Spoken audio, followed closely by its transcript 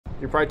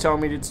You're probably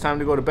telling me it's time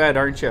to go to bed,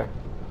 aren't you?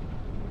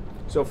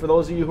 So for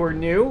those of you who are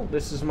new,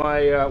 this is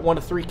my one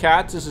of 3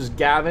 cats. This is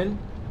Gavin.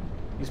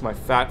 He's my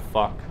fat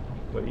fuck,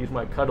 but he's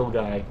my cuddle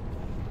guy.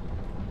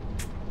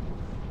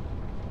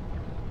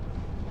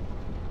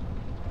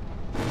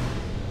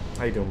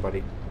 How you doing, buddy?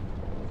 You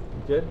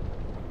good?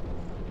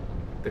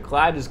 The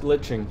clad is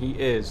glitching. He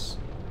is.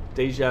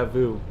 Deja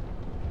vu.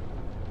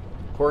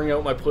 Pouring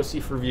out my pussy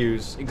for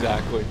views.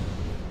 Exactly.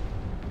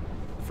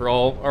 For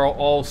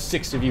all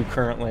 6 of you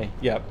currently.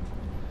 Yep.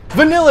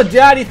 Vanilla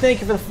Daddy,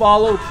 thank you for the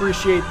follow.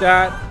 Appreciate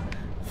that.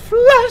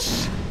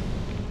 Flush.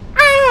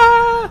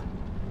 Ah.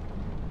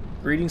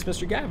 Greetings,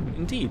 Mr. Gavin.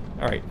 Indeed.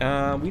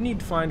 Alright, we need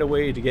to find a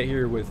way to get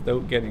here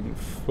without getting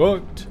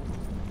fucked.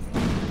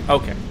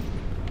 Okay.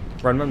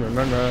 Run, run, run,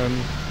 run,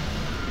 run.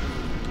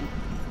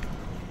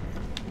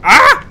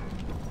 Ah!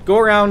 Go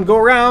around, go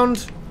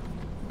around.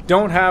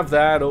 Don't have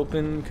that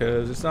open,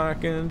 because it's not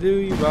going to do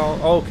you well.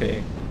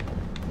 Okay.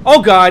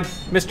 Oh, God.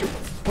 Mr.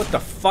 What the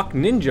fuck?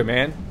 Ninja,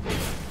 man.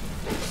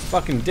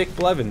 Fucking Dick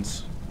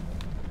Blevins.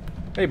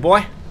 Hey,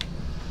 boy.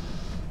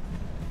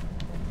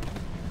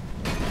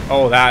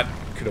 Oh, that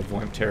could have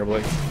went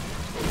terribly.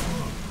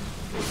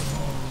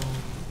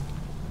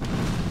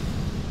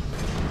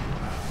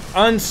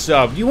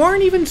 Unsubbed. You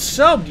aren't even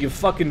subbed, you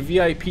fucking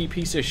VIP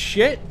piece of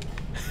shit.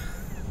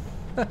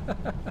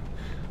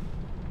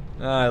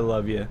 I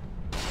love you.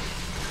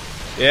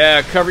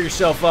 Yeah, cover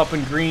yourself up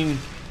in green,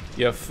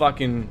 you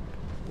fucking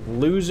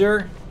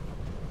loser.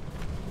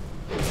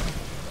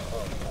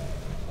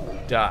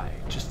 Die.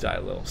 Just die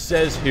a little.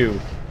 Says who?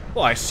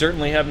 Well, I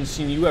certainly haven't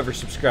seen you ever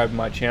subscribe to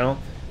my channel.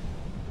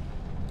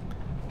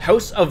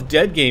 House of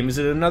Dead game. Is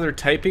it another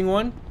typing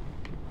one?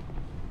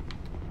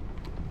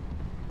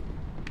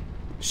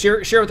 Share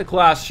with the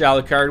class,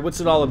 Shalicard. What's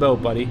it all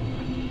about, buddy?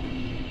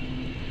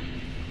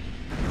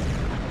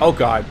 Oh,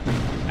 God.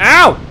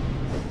 Ow!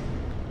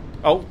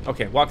 Oh,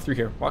 okay. Walk through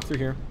here. Walk through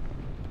here.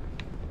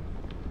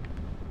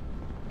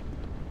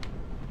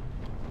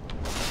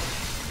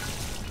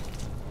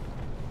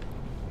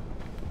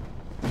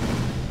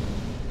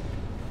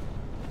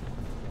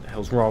 What the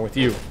hell's wrong with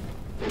you?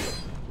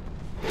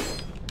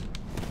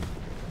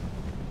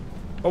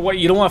 Oh, what?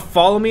 You don't want to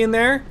follow me in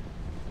there?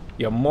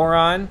 You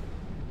moron.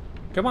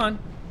 Come on.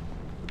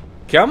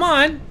 Come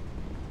on!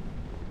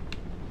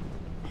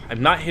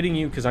 I'm not hitting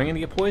you because I'm going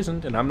to get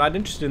poisoned, and I'm not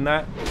interested in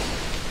that.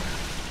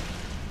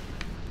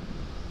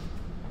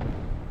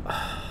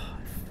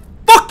 I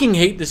fucking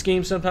hate this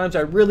game sometimes.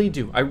 I really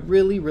do. I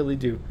really, really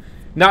do.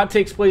 Now it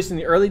takes place in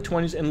the early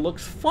 20s and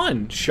looks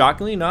fun.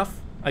 Shockingly enough,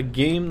 a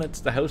game that's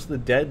the House of the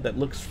Dead that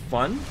looks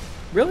fun?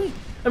 Really?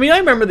 I mean, I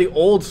remember the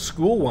old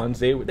school ones.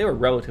 They were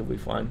relatively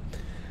fun.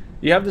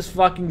 You have this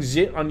fucking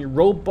zit on your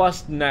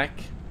robust neck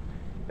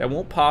that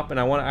won't pop, and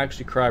I want to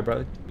actually cry,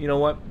 brother. You know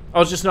what? I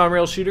was just not a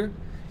rail shooter.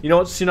 You know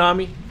what,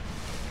 Tsunami?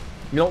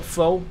 You know what,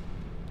 Foe?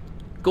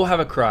 Go have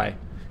a cry.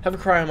 Have a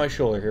cry on my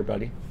shoulder here,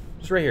 buddy.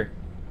 Just right here.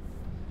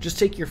 Just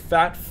take your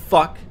fat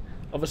fuck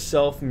of a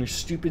self and your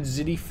stupid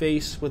zitty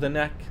face with a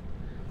neck.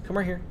 Come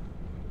right here.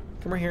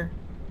 Come right here.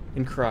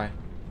 And cry.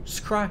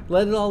 Just cry.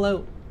 Let it all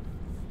out.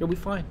 You'll be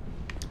fine.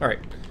 Alright.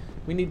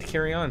 We need to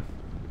carry on.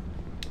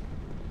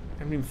 I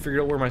haven't even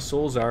figured out where my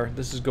souls are.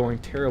 This is going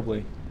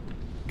terribly.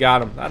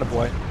 Got him.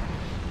 Attaboy.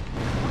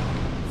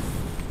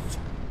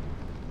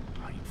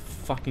 Oh, you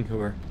fucking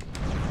hooer.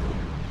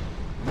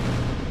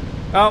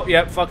 Oh,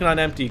 yep. Fucking on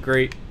empty.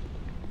 Great.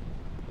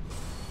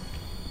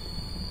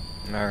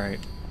 Alright.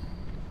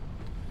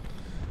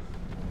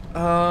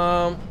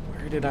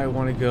 Where did I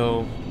want to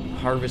go?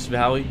 Harvest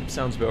Valley?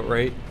 Sounds about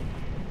right.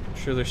 I'm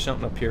sure there's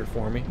something up here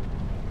for me.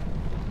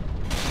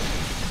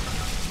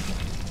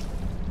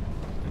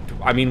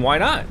 I mean, why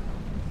not?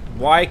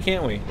 Why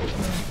can't we?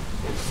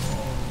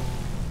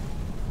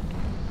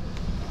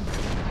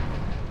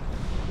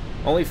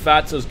 Only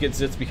Fatsos get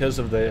zits because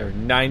of their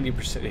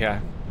 90%,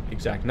 yeah,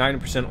 exact,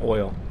 90%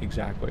 oil,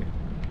 exactly.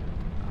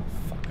 Oh,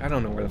 fuck, I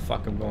don't know where the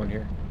fuck I'm going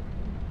here.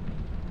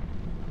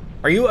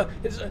 Are you,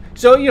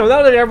 so, you know,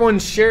 now that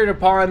everyone's shared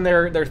upon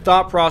their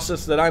thought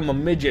process that I'm a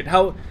midget,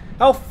 how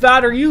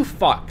fat are you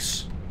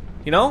fucks?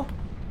 You know?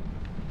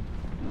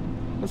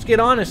 Let's get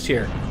honest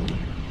here.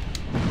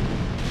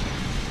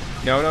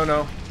 No, no,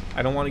 no.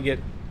 I don't want to get,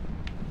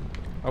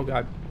 oh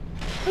God.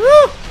 Woo!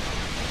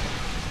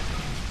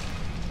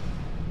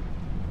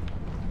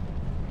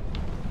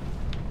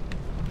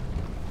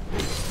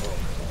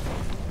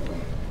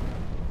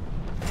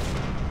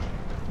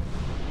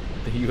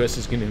 The U.S.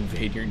 is going to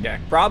invade your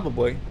neck.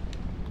 Probably.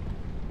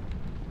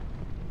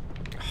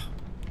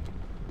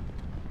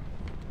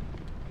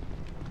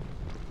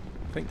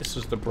 I think this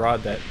was the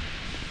broad that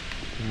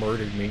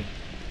murdered me.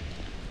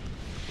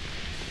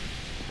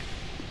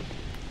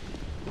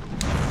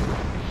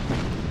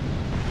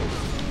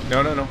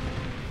 No, no, no.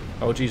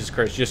 Oh, Jesus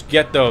Christ. Just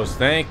get those.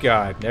 Thank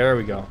God. There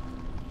we go.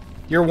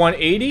 You're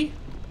 180?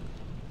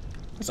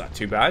 That's not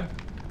too bad.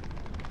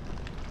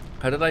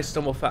 How did I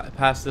stumble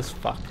past this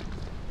fuck?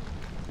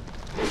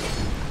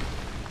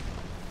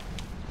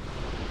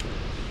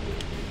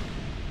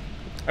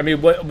 I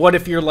mean, what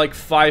if you're like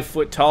 5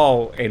 foot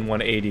tall and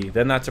 180?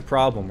 Then that's a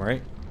problem,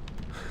 right?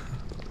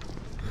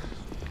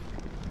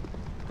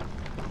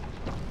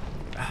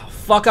 Oh,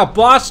 fuck a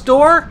boss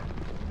door?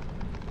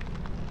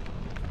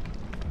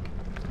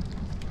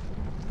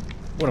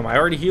 What, am I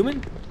already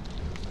human?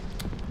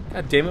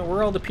 God damn it, where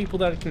are all the people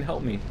that can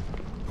help me?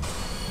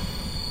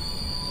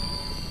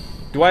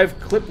 Do I have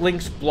clip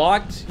links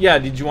blocked? Yeah,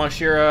 did you want to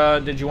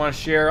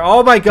share,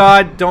 oh my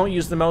god, don't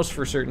use the mouse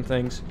for certain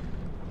things.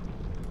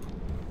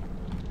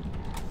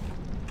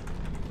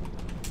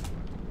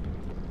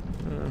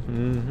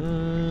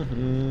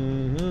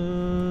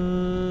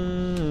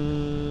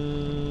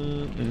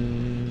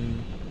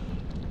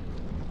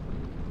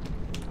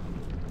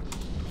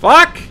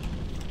 Fuck!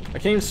 I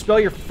can't even spell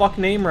your fuck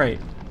name right.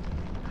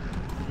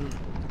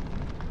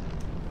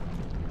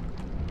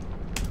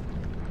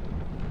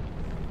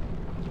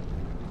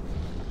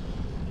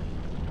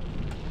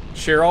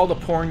 Share all the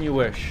porn you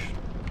wish.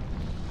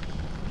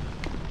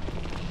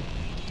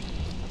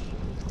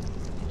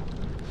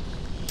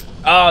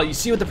 Oh, you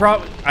see what the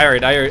problem...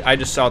 Alright, I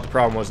just saw what the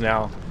problem was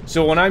now.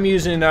 So when I'm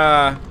using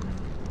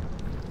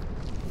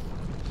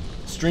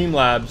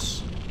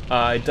Streamlabs,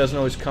 it doesn't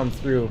always come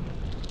through.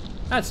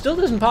 Ah, it still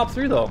doesn't pop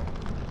through though.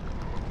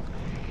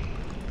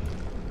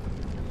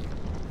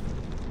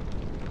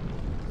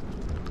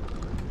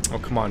 Oh,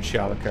 come on,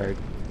 Shalacard.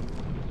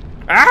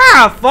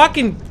 Ah!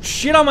 Fucking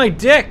shit on my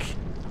dick!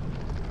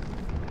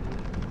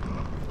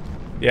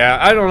 Yeah,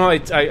 I don't know.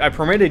 I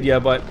permitted you,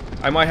 but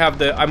I might have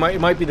the... it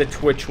might be the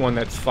Twitch one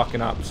that's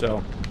fucking up,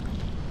 so...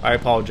 I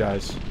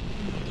apologize.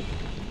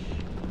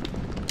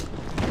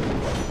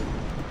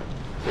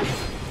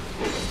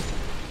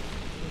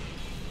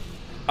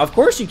 Of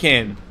course you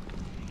can.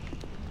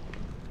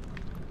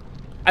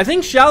 I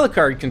think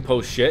Shalacard can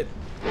post shit.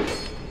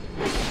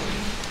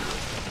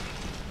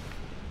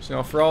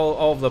 So for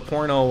all of the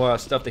porno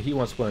stuff that he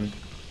wants to put in.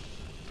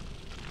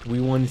 We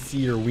want to see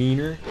your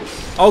wiener.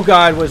 Oh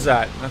god, what's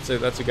that?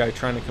 That's a guy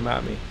trying to come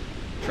at me.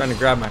 Trying to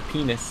grab my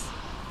penis.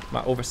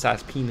 My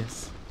oversized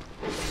penis.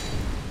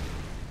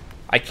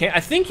 I can't. I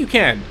think you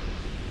can.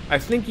 I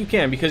think you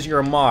can because you're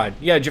a mod.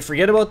 Yeah, did you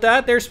forget about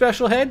that there,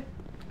 Special Head?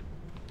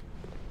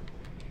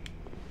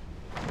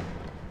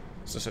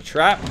 Is this a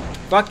trap?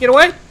 Fuck, get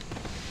away!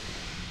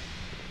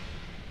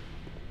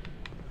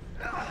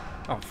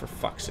 Oh, for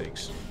fuck's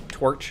sakes.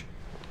 Torch.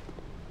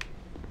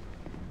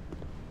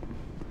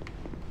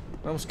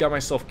 I almost got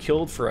myself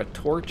killed for a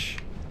torch.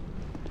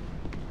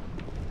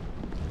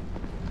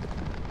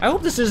 I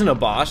hope this isn't a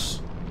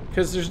boss,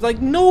 because there's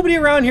like nobody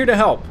around here to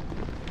help.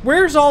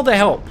 Where's all the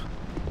help?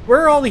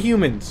 Where are all the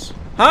humans?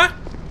 Huh?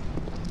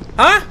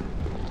 Huh?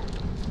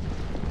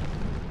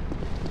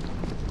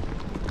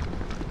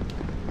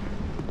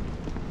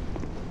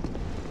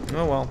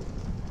 Oh well.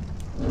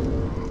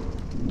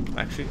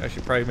 Actually, I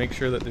should probably make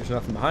sure that there's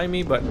nothing behind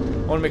me, but I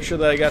want to make sure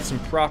that I got some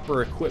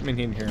proper equipment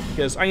in here,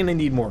 because I'm gonna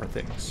need more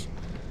things.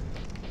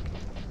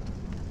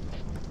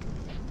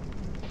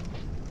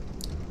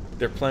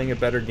 They're playing a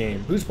better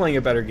game. Who's playing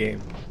a better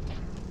game?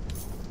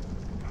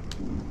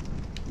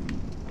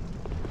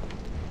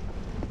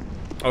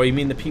 Oh, you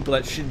mean the people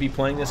that should be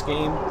playing this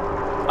game?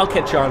 I'll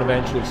catch on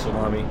eventually,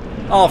 Salami.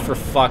 Oh, for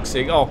fuck's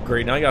sake. Oh,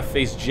 great. Now I gotta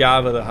face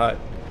Jabba the Hutt.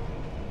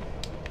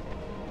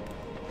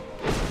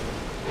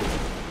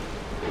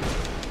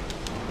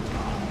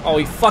 Oh,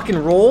 he fucking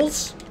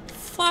rolls?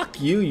 Fuck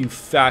you, you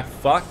fat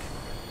fuck.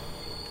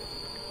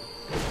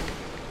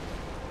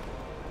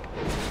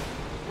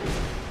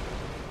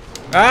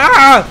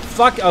 Ah!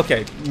 Fuck.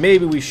 Okay,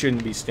 maybe we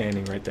shouldn't be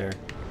standing right there.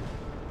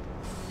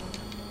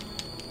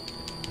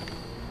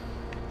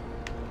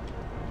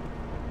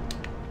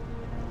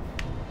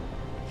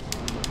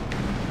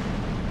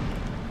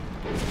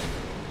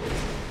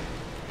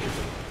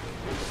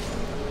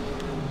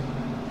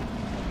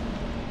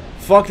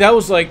 Fuck, that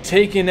was like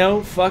taking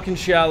out fucking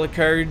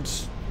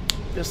Shalacards.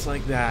 Just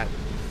like that.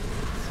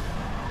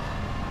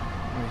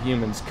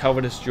 Humans,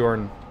 covetous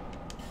Jordan.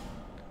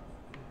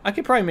 I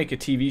could probably make a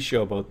TV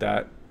show about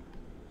that.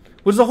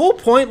 Was the whole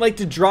point like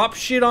to drop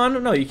shit on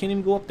him? No, you can't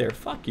even go up there.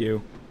 Fuck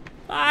you.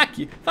 Fuck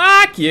you.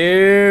 Fuck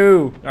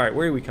you! Alright,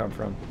 where do we come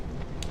from?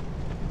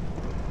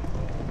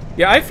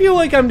 Yeah, I feel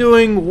like I'm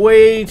doing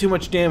way too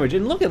much damage.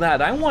 And look at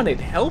that. I wanted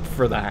help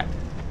for that.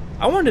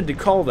 I wanted to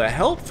call the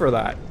help for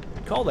that.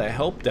 Call the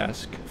help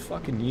desk.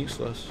 Fucking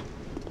useless.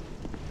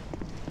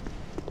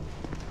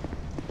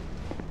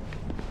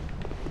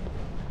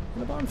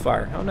 And a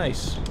bonfire. How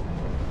nice.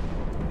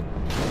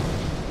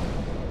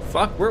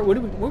 Fuck, where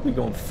are we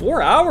going?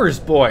 4 hours,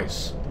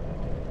 boys!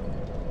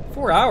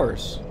 4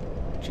 hours.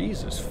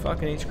 Jesus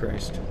fucking H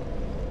Christ.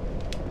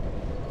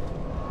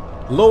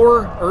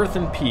 Lower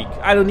Earthen Peak.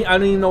 I don't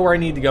even know where I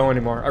need to go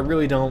anymore. I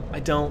really don't.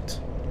 I don't.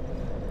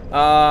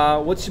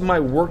 What's my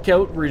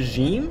workout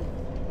regime?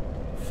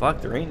 Fuck,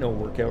 there ain't no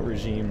workout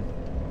regime.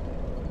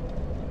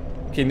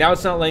 Okay, now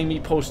it's not letting me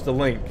post the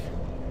link.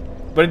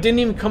 But it didn't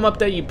even come up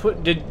that you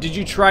put... Did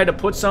you try to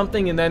put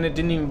something and then it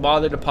didn't even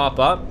bother to pop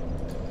up?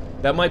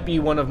 That might be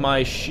one of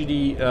my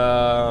shitty,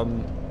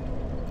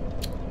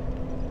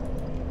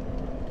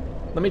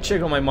 Let me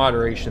check on my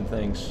moderation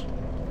things.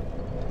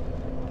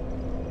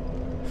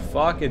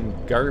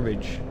 Fucking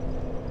garbage.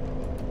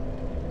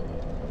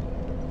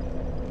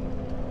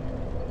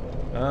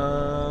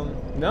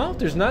 No,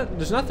 there's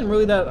nothing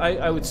really that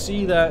I would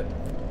see that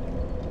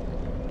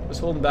was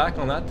holding back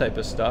on that type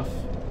of stuff.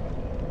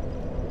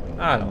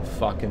 I don't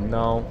fucking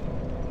know.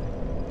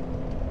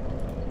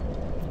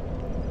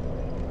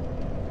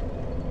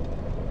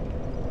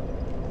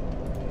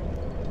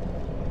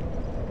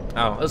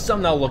 Oh, it's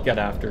something I'll look at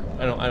after.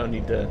 I don't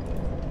need to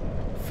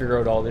figure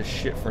out all this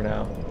shit for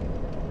now.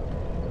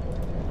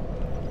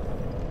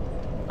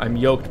 I'm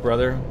yoked,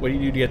 brother. What do you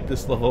do to get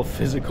this level of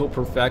physical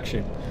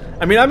perfection?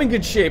 I mean, I'm in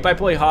good shape. I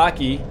play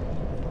hockey.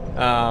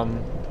 Yeah,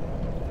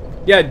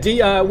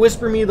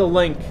 whisper me the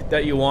link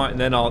that you want, and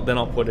then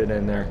I'll put it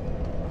in there.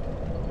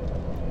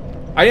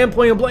 I am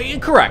playing a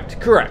correct.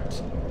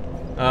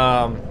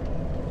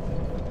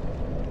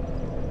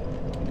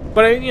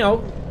 But you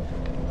know,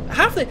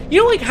 half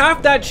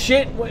that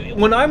shit.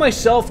 When I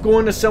myself go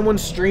into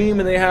someone's stream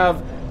and they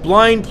have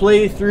blind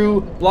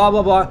playthrough, blah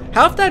blah blah,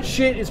 half that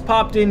shit is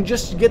popped in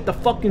just to get the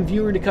fucking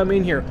viewer to come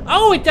in here.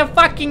 Oh, it's a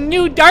fucking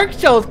new Dark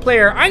Souls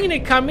player, I'm gonna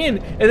come in,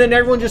 and then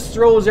everyone just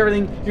throws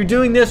everything. You're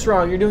doing this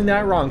wrong, you're doing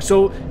that wrong.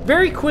 So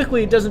very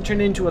quickly it doesn't turn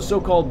into a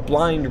so-called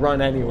blind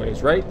run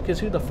anyways, right? Because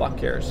who the fuck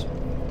cares?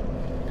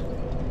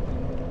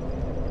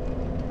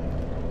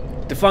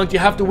 Defunct, you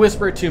have to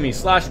whisper it to me.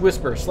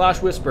 /whisper,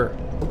 /whisper.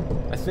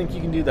 I think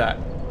you can do that.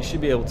 You should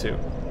be able to.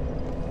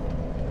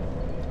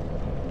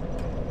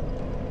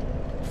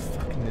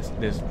 Fucking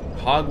this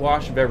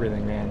hogwash of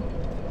everything, man.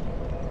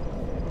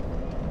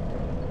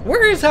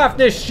 Where is half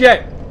this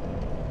shit?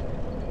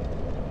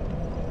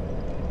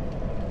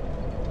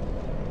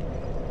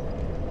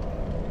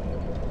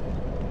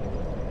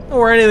 Or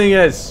where anything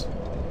is.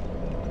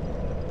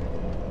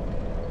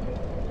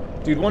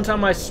 Dude, one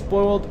time I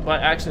spoiled by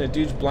accident a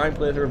dude's blind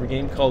playthrough of a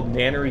game called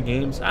Nannery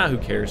Games. Ah, who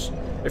cares?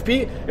 If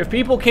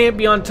people can't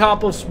be on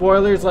top of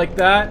spoilers like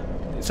that,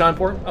 it's not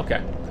important.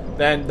 Okay,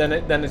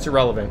 then it's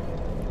irrelevant.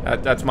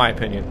 That's my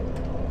opinion.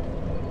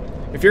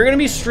 If you're gonna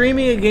be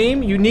streaming a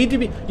game, you need to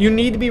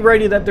be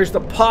ready that there's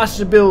the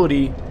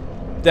possibility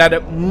that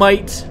it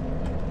might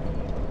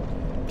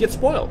get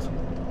spoiled.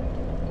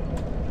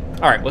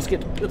 All right, let's get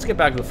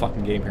back to the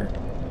fucking game here.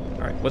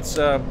 All right, let's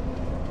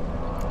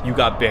you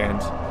got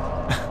banned.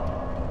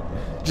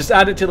 Just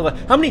add it to the list.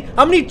 How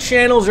many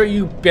channels are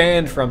you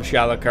banned from,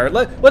 Shalakar?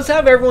 Let's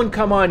have everyone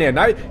come on in.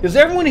 Because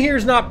everyone here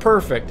is not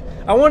perfect.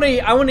 I want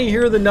to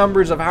hear the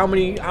numbers of how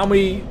many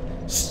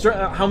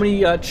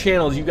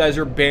channels you guys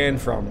are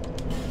banned from.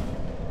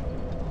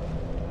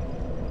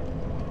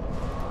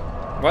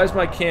 Why is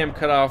my cam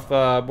cut off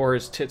before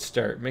his tit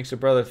start? Makes a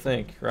brother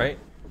think, right?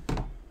 You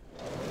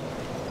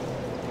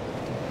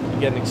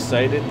getting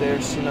excited there,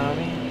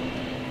 Tsunami?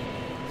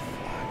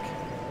 Fuck.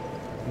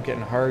 I'm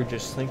getting hard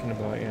just thinking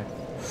about you.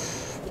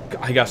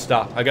 I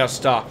gotta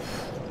stop.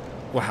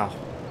 Wow.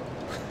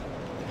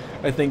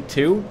 I think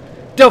 2.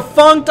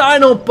 Defunct, I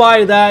don't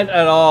buy that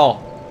at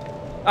all.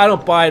 I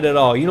don't buy it at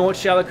all. You know what,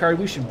 Shalakard?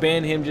 We should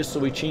ban him just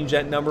so we change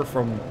that number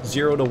from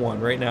 0 to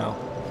 1 right now.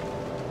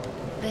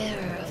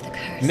 Bearer of the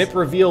curse. Nip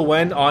reveal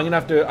when? Oh, I'm gonna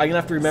have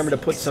to remember to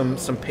put some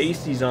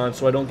pasties on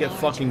so I don't get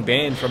fucking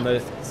banned from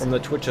the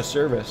Twitch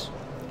service.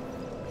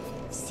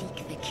 Seek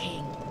the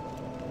king.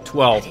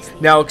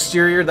 12. Now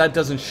exterior, that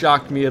doesn't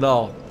shock me at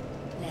all.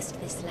 Lest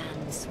this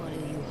land swallow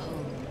you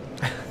whole,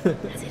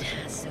 as it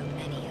has so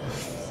many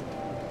others.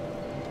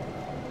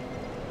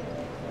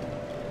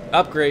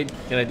 Upgrade.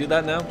 Can I do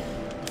that now?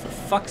 For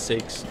fuck's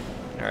sakes.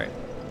 Alright.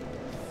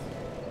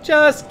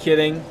 Just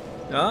kidding.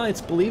 Oh,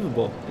 it's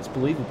believable. It's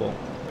believable.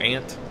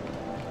 Bant.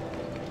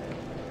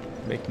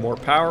 Make more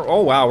power.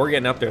 Oh, wow, we're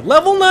getting up there.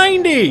 Level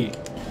 90!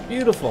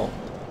 Beautiful.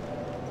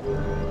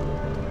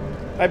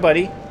 Hi,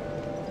 buddy.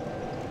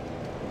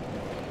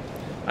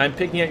 I'm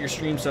picking at your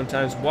stream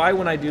sometimes. Why,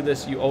 when I do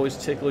this, you always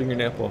tickle your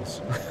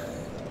nipples?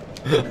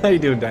 How you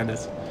doing,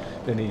 Dennis?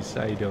 Denise,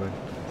 how you doing?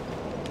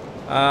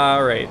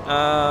 Alright,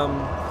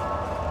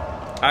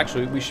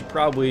 actually, we should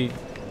probably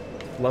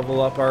level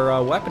up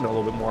our weapon a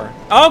little bit more.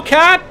 Oh,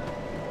 cat!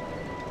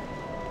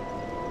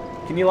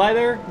 Can you lie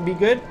there and be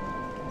good?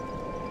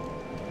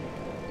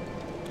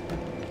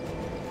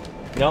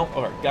 No?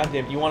 Alright,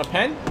 goddamn. You want a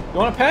pen? You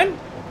want a pen?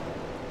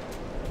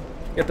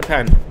 Get the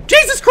pen.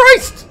 Jesus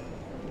Christ!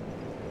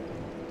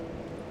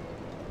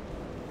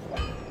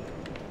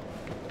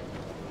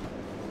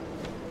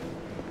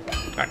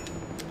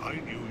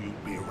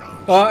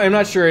 I'm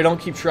not sure. I don't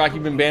keep track.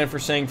 You've been banned for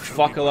saying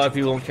fuck. A lot of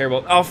people don't care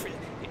about. Oh,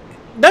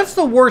 that's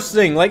the worst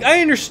thing. Like,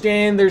 I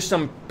understand there's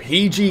some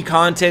PG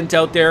content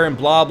out there and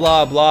blah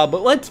blah blah,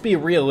 but let's be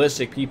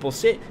realistic. People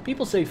say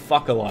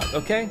fuck a lot.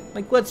 Okay,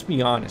 like let's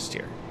be honest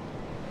here.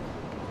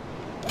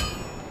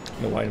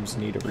 No items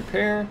need a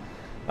repair.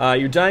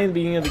 You're dying at the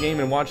beginning of the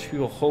game and watch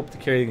people hope to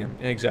carry them.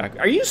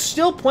 Exactly. Are you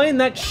still playing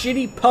that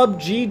shitty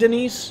PUBG,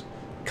 Denise?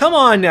 Come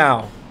on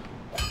now.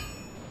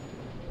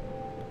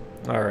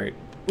 All right.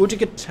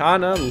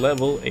 Ujigatana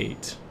level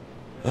 8.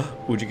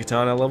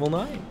 Ujigatana level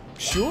 9.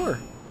 Sure.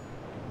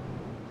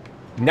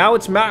 Now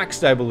it's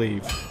maxed, I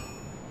believe.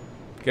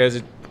 Because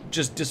it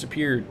just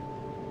disappeared.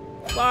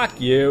 Fuck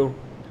you.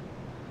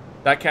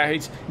 That cat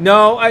hates...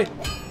 No, I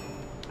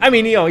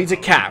mean, you know, he's a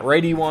cat,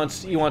 right? He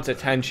wants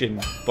attention.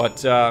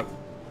 But,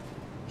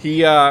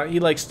 he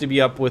likes to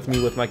be up with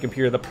me with my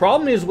computer. The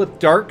problem is with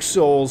Dark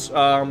Souls, if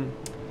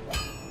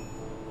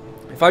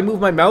I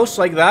move my mouse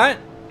like that,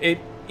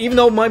 even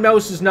though my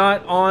mouse is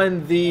not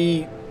on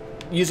the...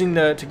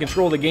 to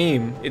control the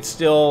game, it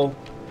still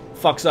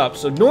fucks up.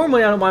 So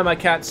normally I don't mind my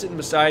cat sitting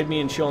beside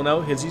me and chilling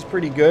out. He's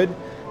pretty good.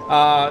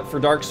 For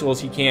Dark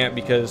Souls he can't,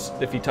 because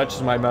if he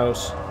touches my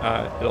mouse,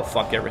 it'll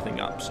fuck everything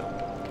up. So,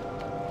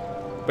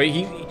 but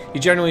he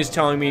generally is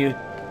telling me,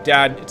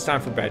 Dad, it's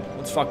time for bed.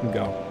 Let's fucking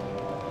go.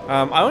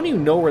 I don't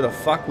even know where the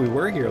fuck we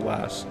were here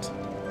last.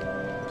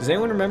 Does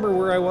anyone remember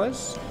where I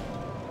was?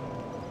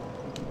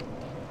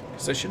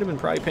 Because I should have been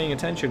probably paying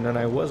attention and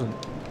I wasn't.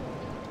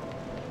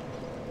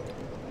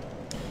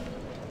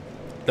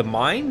 The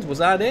Mind? Was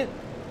that it?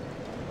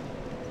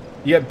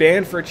 You got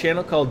banned for a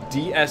channel called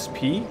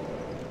DSP?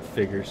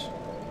 Figures.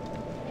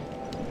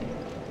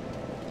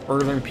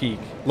 Earthen Peak.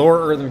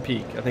 Lower Earthen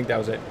Peak. I think that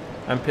was it.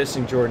 I'm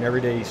pissing Jordan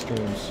every day he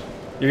streams.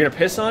 You're gonna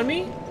piss on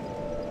me?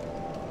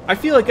 I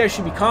feel like I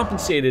should be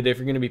compensated if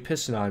you're gonna be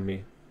pissing on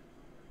me.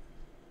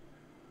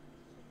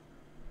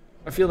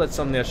 I feel that's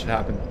something that should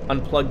happen.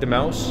 Unplug the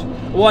mouse.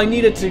 Well, I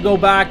need it to go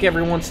back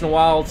every once in a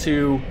while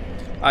to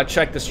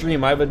check the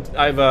stream. I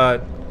have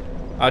a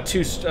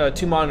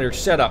two monitor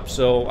setup,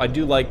 so I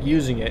do like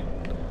using it.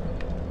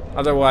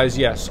 Otherwise,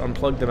 yes,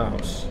 unplug the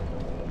mouse.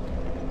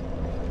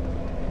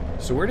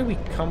 So where did we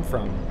come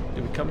from?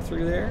 Did we come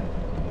through there?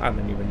 I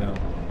don't even know.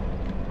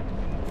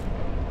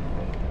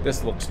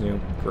 This looks new.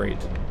 Great.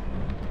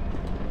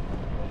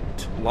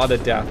 A lot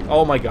of death.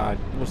 Oh my god.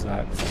 What was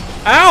that?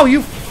 Ow,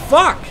 you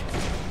fuck!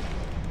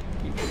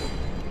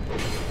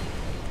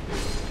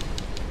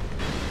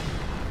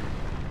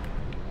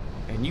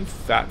 And you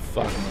fat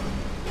fuck.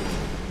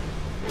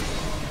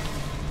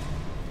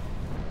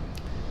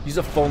 Use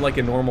a phone like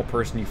a normal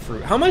person, you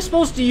fruit. How am I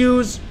supposed to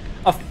use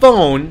a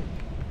phone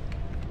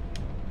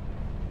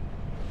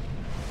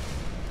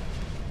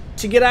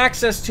to get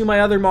access to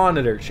my other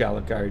monitor,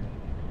 Shalakard?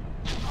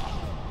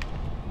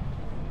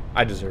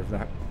 I deserve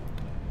that.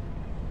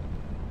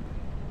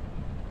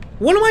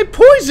 What am I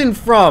poisoned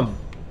from?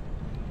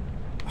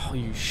 Oh,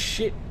 you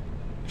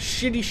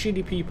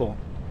shitty people.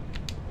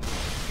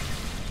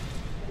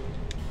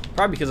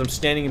 Probably because I'm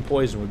standing in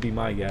poison would be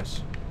my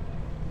guess.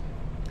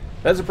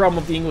 That's the problem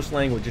with the English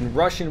language. In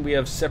Russian, we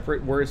have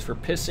separate words for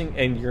pissing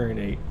and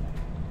urinate.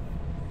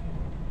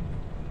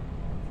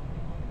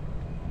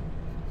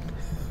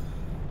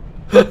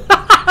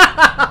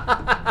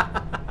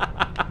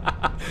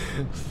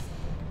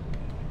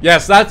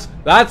 Yes, that's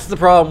the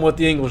problem with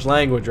the English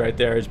language right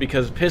there, is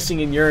because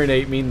pissing and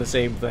urinate mean the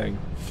same thing.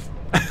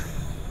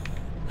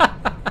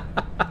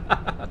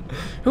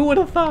 Who would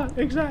have thought?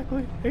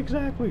 Exactly.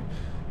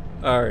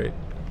 Alright.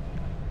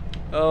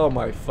 Oh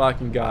my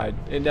fucking god.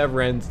 It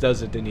never ends,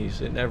 does it, Denise?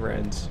 It never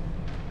ends.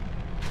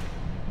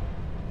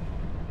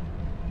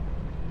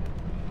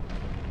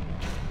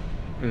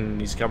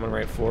 He's coming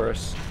right for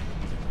us.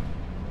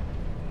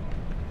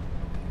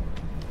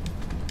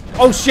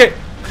 Oh shit!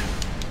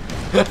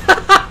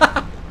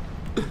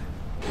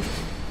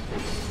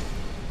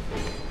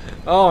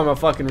 Oh, I'm a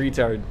fucking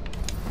retard.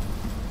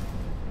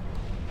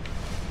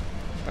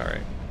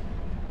 Alright.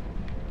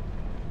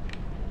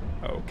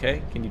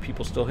 Okay, can you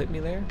people still hit me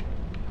there?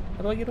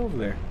 How do I get over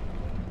there?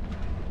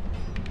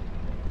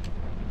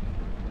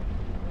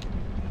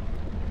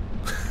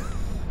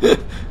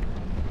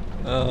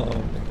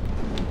 Oh.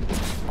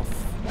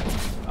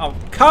 Oh,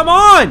 come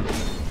on!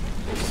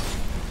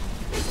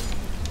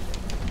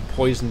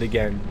 Poisoned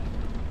again.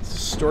 It's the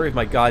story of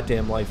my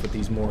goddamn life with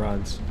these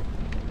morons.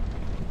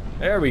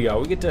 There we go.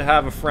 We get to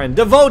have a friend.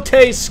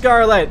 Devotee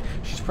Scarlet!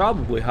 She's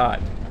probably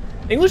hot.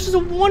 English is a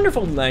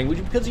wonderful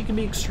language because you can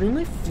be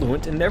extremely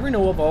fluent and never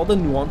know of all the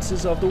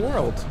nuances of the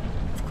world.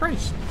 Of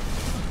Christ.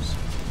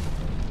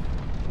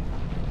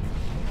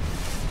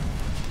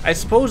 I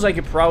suppose I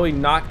could probably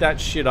knock that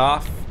shit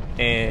off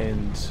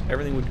and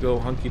everything would go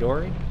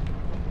hunky-dory.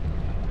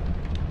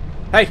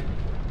 Hey!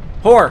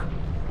 Whore!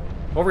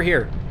 Over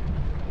here.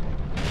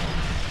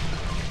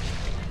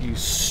 You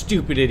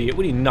stupid idiot.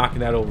 What are you knocking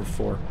that over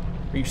for?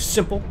 Are you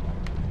simple?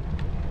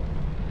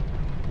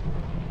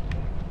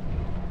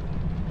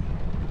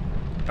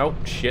 Oh,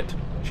 shit.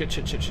 Shit.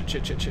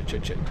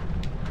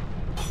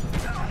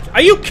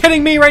 Are you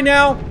kidding me right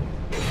now?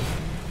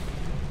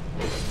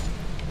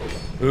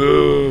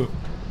 Ugh.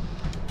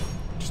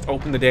 Just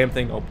open the damn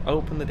thing.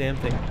 Open the damn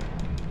thing.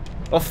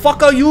 Oh,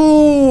 fuck are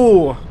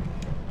you?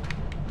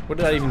 What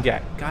did I even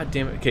get? God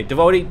damn it. Okay,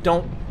 Devotee,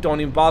 don't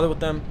even bother with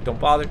them. Don't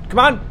bother. Come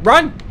on,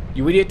 run!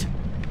 You idiot.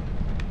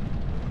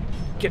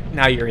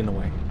 Now you're in the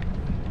way.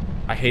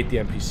 I hate the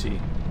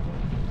NPC.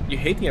 You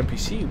hate the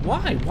NPC?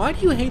 Why? Why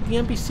do you hate the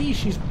NPC?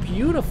 She's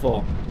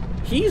beautiful.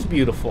 He's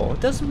beautiful.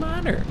 It doesn't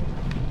matter.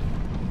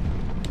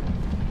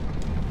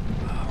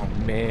 Oh,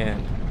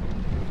 man.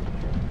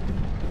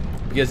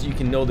 Because you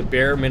can know the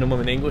bare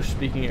minimum in English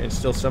speaking and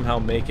still somehow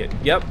make it.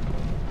 Yep.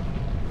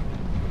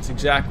 That's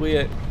exactly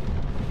it.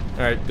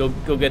 Alright, go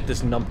get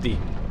this numpty.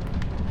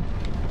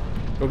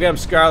 Go get him,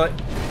 Scarlet.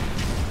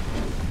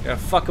 Yeah,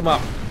 fuck him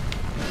up.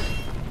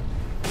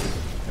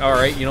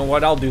 Alright, you know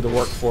what? I'll do the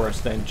work for us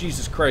then.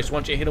 Jesus Christ, why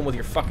don't you hit him with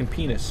your fucking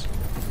penis?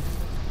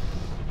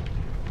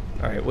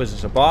 Alright, what is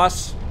this, a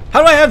boss? How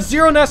do I have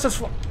 0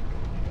 Nessus?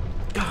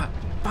 God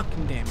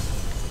fucking damn it.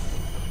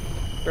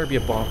 Better be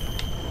a bomb.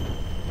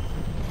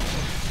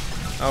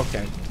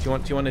 Okay. Do you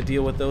want to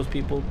deal with those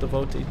people,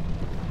 devotee?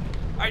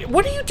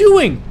 What are you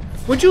doing?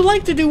 Would you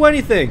like to do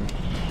anything?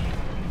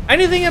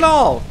 Anything at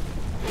all?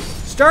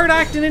 Start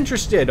acting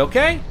interested,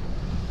 okay?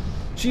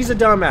 She's a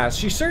dumbass.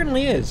 She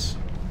certainly is.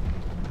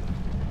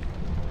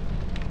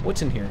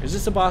 What's in here? Is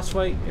this a boss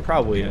fight? It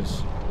probably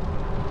is.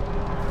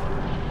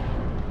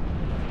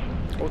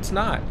 Oh, it's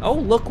not. Oh,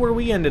 look where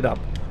we ended up.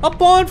 A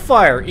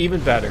bonfire!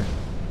 Even better.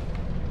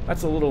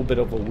 That's a little bit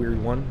of a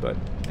weird one, but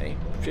hey,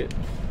 shit.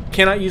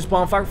 Cannot use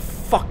bonfire?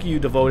 Fuck you,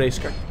 devotee.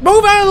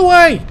 Move out of the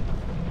way!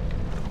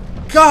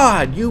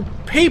 God, you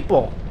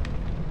people!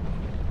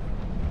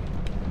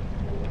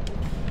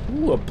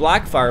 Ooh, a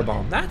black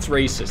firebomb. That's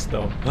racist,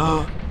 though.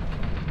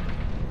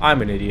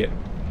 I'm an idiot.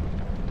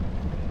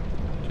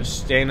 Just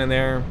standing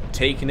there,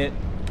 taking it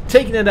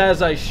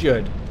as I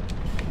should.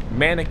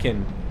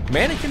 Mannequin.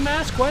 Mannequin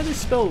mask? Why do they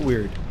spell it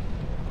weird?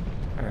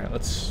 Alright,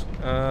 let's...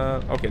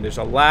 okay, there's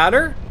a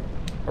ladder.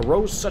 A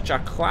rose such a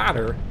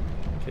clatter.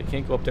 Okay,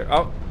 can't go up there.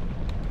 Oh.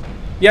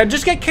 Yeah,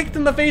 just get kicked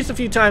in the face a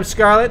few times,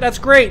 Scarlet. That's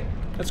great.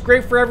 That's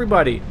great for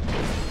everybody.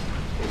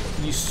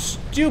 You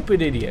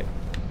stupid idiot.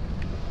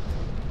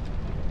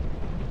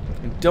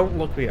 And don't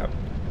look me up.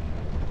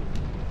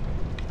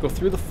 Go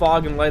through the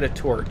fog and light a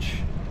torch.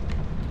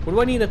 What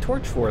do I need a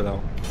torch for,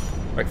 though?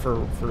 Like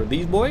for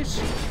these boys?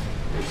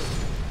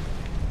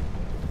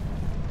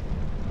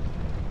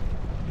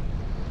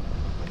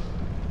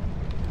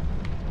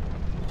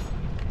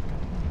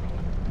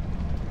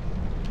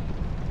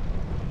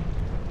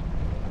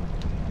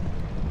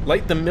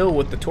 Light the mill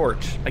with the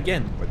torch.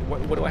 Again,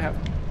 what do I have?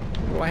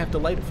 What do I have to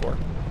light it for?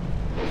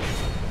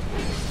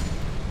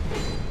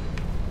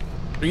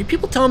 Are you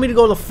people telling me to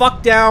go the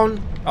fuck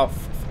down? Oh, for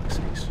fuck's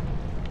sakes.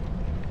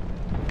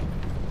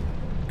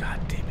 God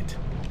damn it.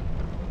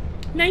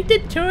 Light the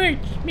torch.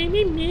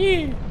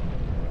 Me.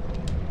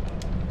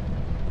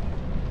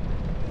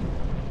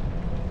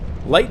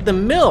 Light the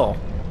mill?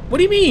 What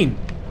do you mean?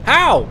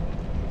 How?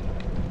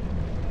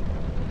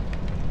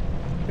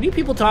 What are you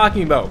people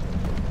talking about?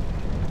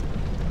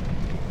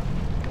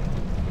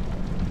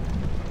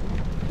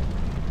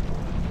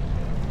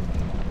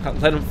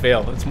 Let him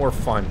fail. It's more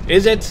fun.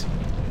 Is it?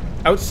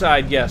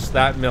 Outside, yes,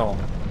 that mill.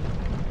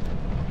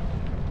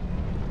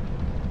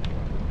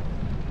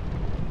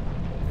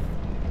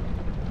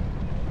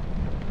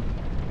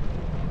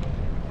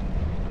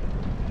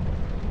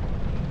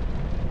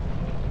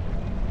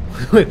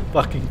 With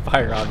fucking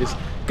fire, obvious.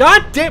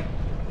 God damn!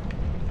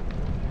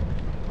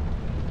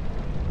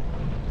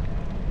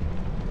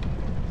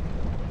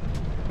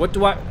 What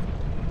do I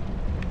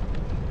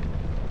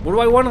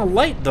want to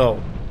light,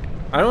 though?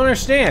 I don't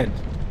understand.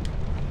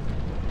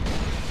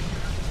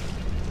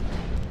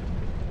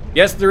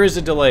 Yes, there is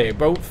a delay.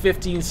 About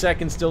 15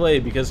 seconds delay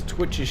because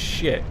Twitch is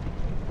shit.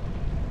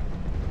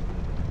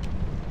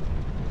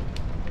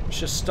 It's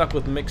just stuck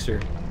with Mixer.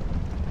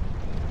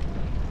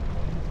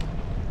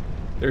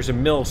 There's a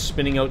mill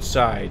spinning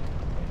outside.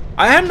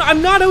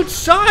 I'm not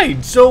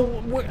outside, so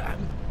what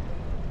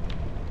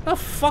the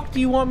fuck do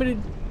you want me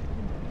to...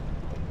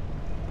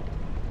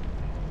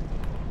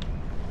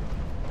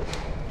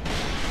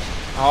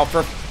 Oh,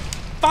 for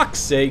fuck's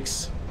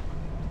sakes.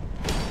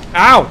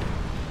 Ow!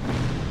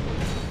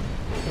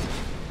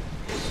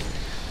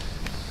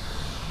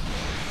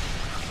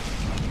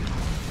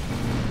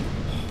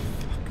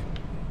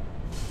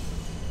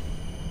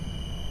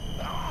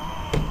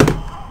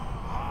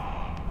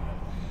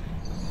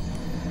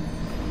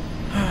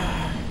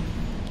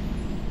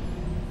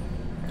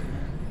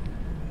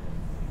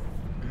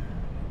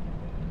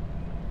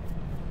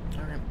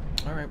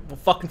 Alright, we'll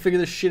fucking figure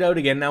this shit out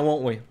again now,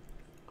 won't we?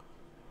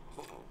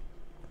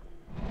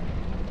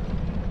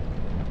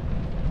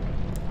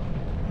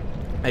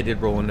 I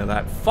did roll into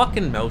that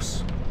fucking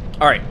mouse.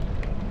 Alright.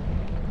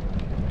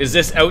 Is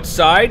this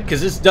outside?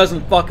 Because this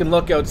doesn't fucking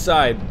look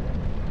outside.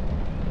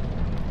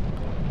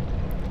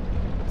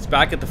 It's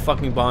back at the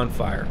fucking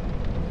bonfire.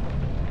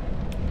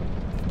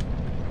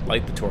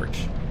 Light the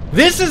torch.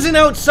 This isn't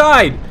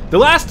outside! The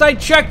last I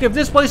checked, if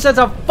this place has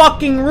a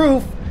fucking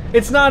roof,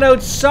 it's not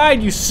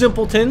outside, you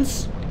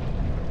simpletons.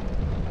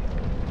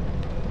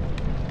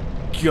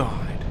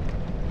 God.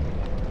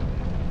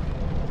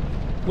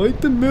 Light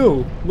the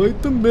mill.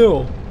 Light the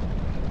mill.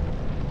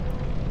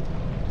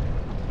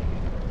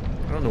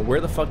 I don't know where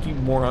the fuck you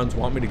morons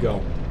want me to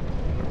go.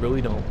 I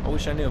really don't. I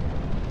wish I knew.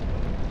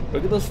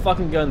 Look at those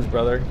fucking guns,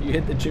 brother. You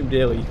hit the gym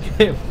daily. You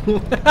can't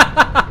move.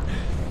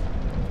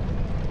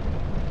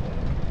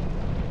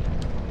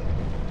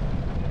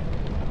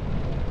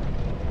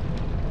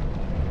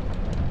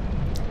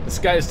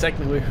 guy is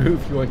technically a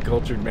roof, you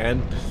uncultured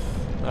man.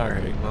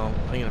 Alright, well,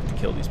 I'm gonna have to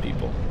kill these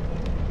people.